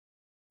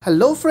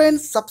Hello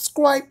friends,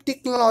 subscribe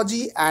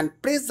Technology and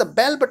press the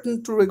bell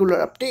button to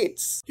regular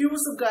updates. Hey,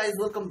 what's up guys,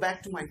 welcome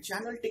back to my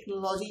channel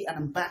Technology, and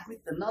I'm back with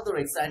another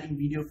exciting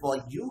video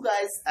for you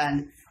guys.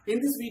 And in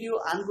this video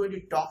I'm going to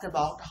talk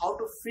about how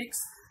to fix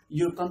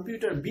your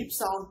computer beep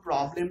sound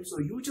problem. So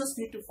you just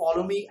need to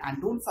follow me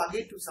and don't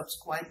forget to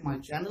subscribe my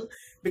channel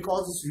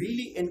because it's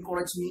really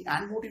encourage me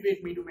and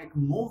motivate me to make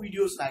more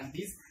videos like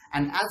this,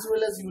 and as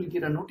well as you will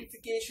get a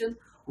notification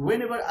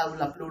whenever I will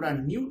upload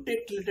a new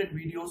tech related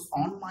videos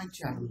on my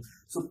channel.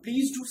 So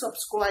please do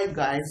subscribe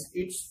guys,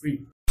 it's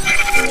free.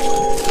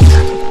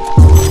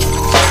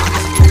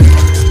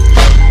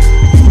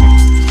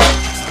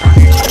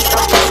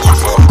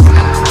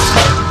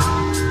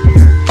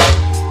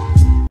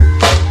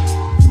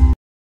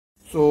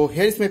 So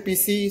here is my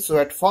PC. So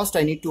at first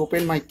I need to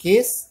open my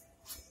case.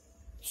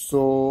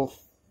 So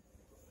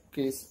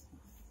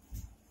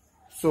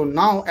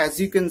now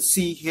as you can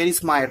see, here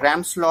is my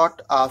RAM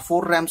slot,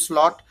 4 RAM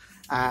slot,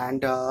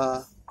 and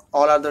all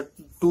other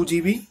 2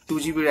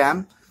 GB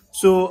RAM.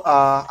 So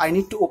I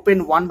need to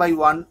open one by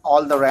one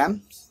all the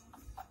RAMs.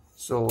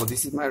 So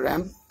this is my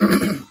RAM.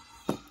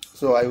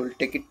 So I will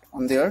take it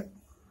on there,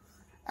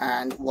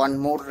 and one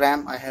more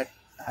RAM I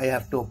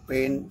have to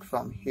open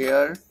from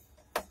here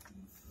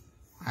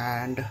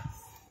and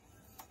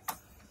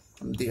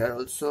from there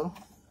also.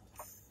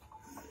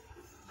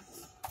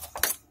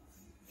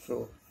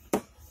 So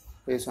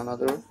here's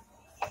another.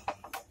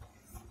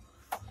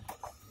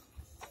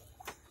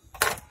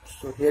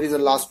 So here is the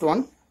last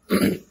one.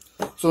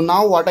 So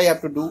now what I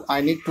have to do,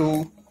 I need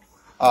to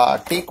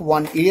take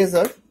one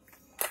eraser.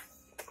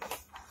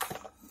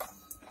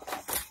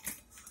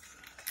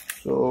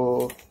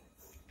 So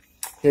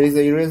here is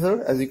the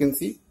eraser, as you can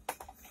see.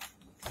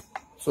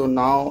 So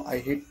now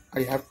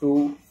I have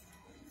to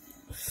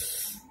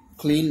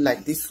clean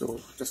like this. So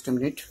just a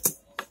minute.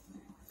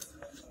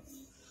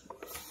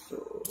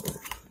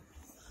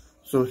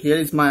 So here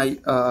is my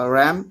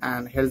RAM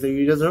and here's the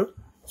eraser.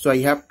 So I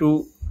have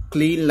to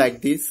clean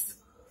like this.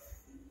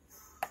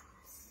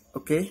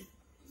 Okay.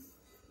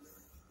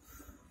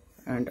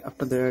 And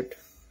after that,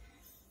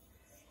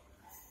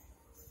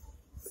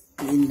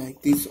 clean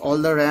like this all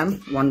the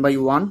RAM one by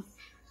one.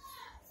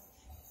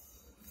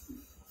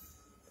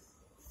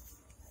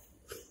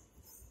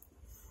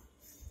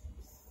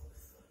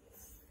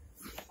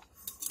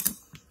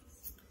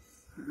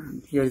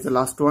 And here is the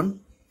last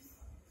one.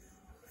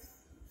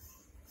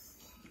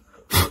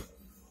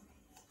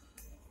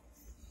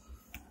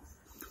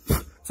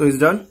 So it's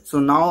done. So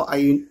now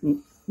I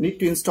need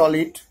to install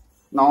it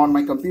now on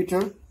my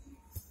computer.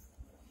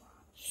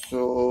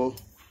 So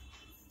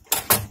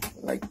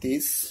like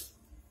this.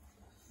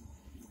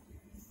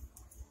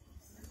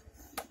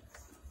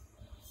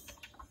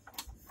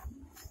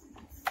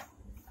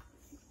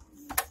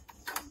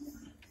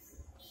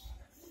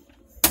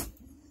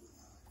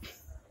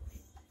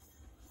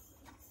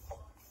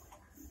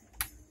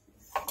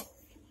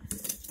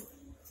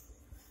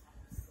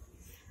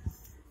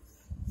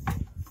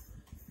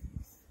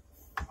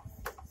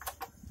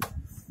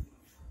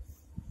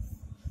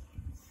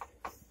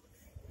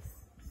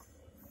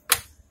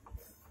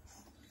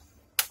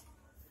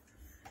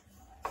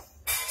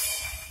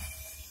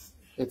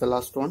 Here's the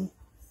last one.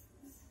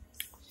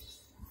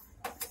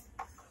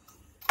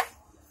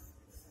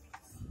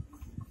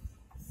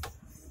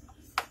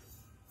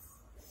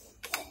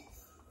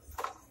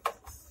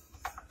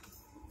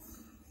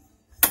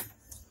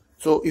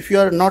 So if you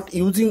are not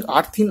using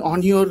earthing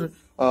on your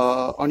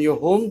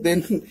home,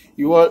 then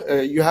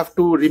you have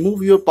to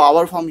remove your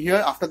power from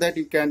here. After that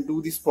you can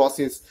do this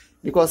process,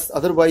 because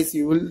otherwise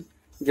you will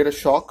get a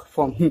shock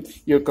from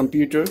your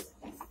computer.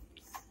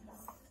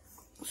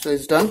 So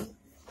it's done.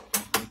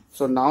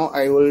 So now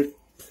I will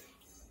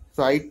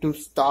try to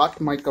start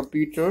my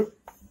computer.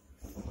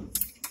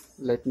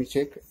 Let me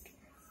check it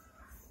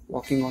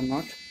working or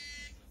not.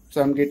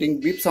 So I'm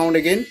getting beep sound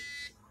again.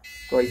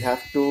 So I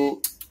have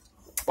to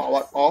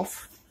power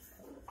off,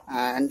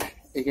 and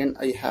again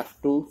I have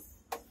to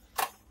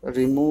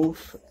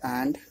remove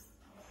and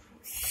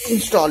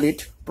install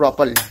it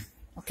properly.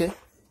 Okay,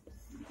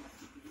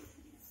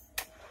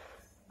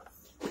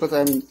 because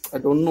I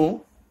don't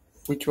know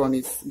which one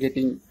is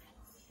getting.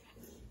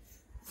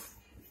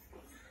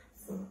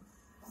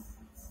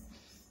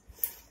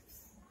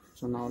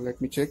 So now let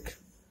me check.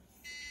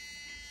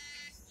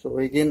 So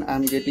again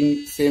I'm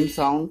getting same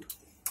sound.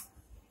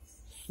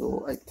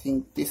 So I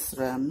think this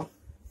RAM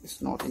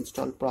is not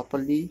installed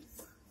properly.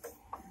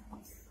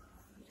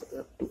 So I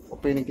have to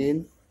open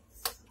again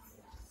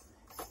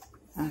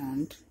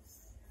and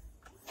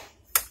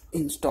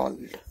install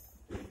it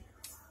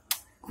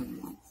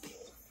on my.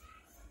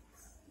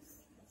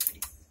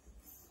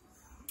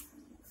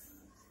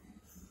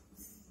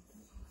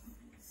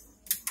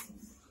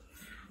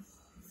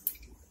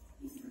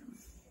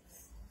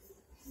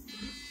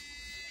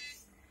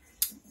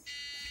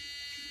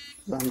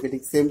 So I'm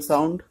getting same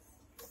sound.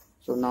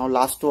 So now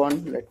last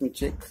one, let me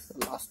check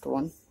the last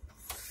one.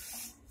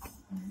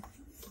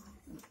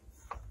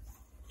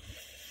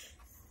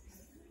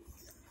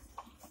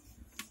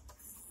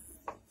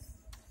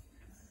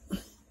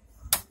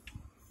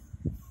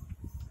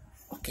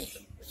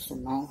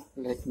 now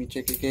let me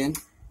check again.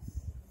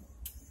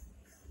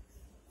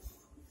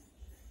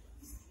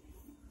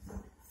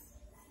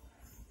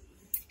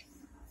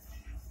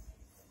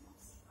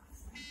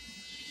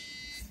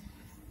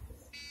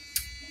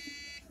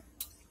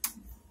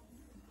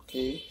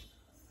 Okay.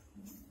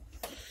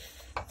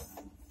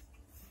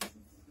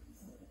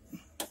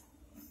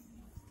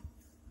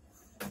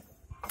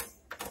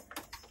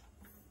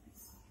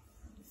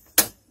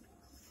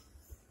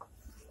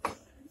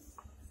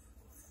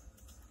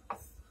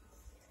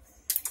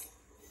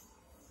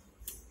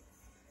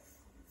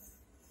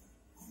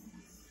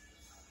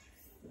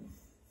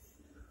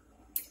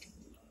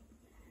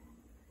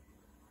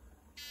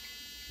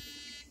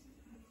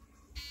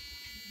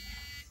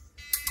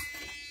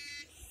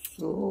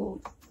 So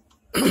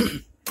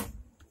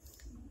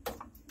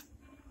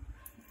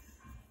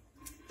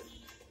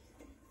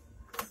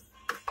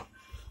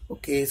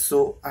okay,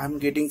 so I'm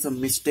getting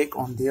some mistake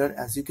on there.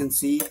 As you can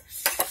see,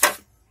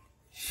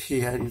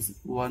 here is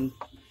one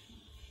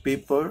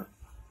paper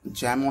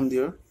jam on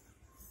there,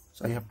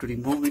 so I have to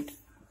remove it,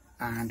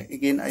 and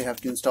again I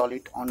have to install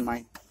it on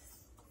my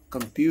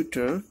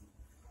computer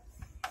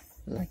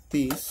like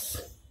this.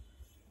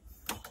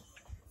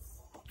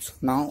 So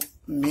now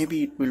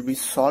maybe it will be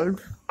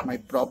solved my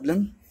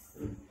problem.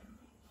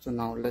 So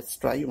now let's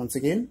try once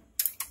again.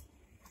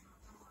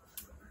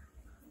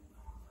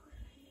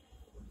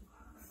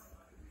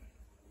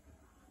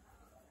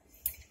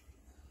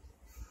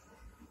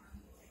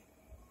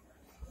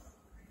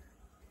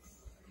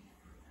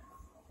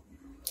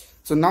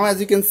 So now as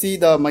you can see,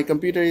 my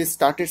computer is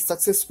started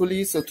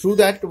successfully. So through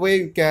that way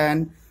you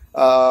can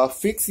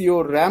fix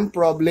your RAM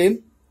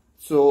problem.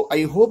 So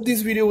I hope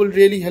this video will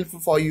really helpful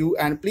for you,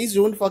 and please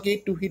don't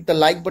forget to hit the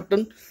like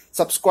button,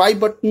 subscribe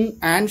button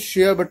and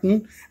share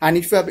button. And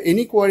if you have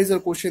any queries or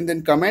question,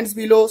 then comments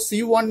below. See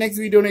you on next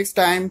video next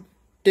time.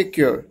 Take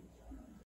care.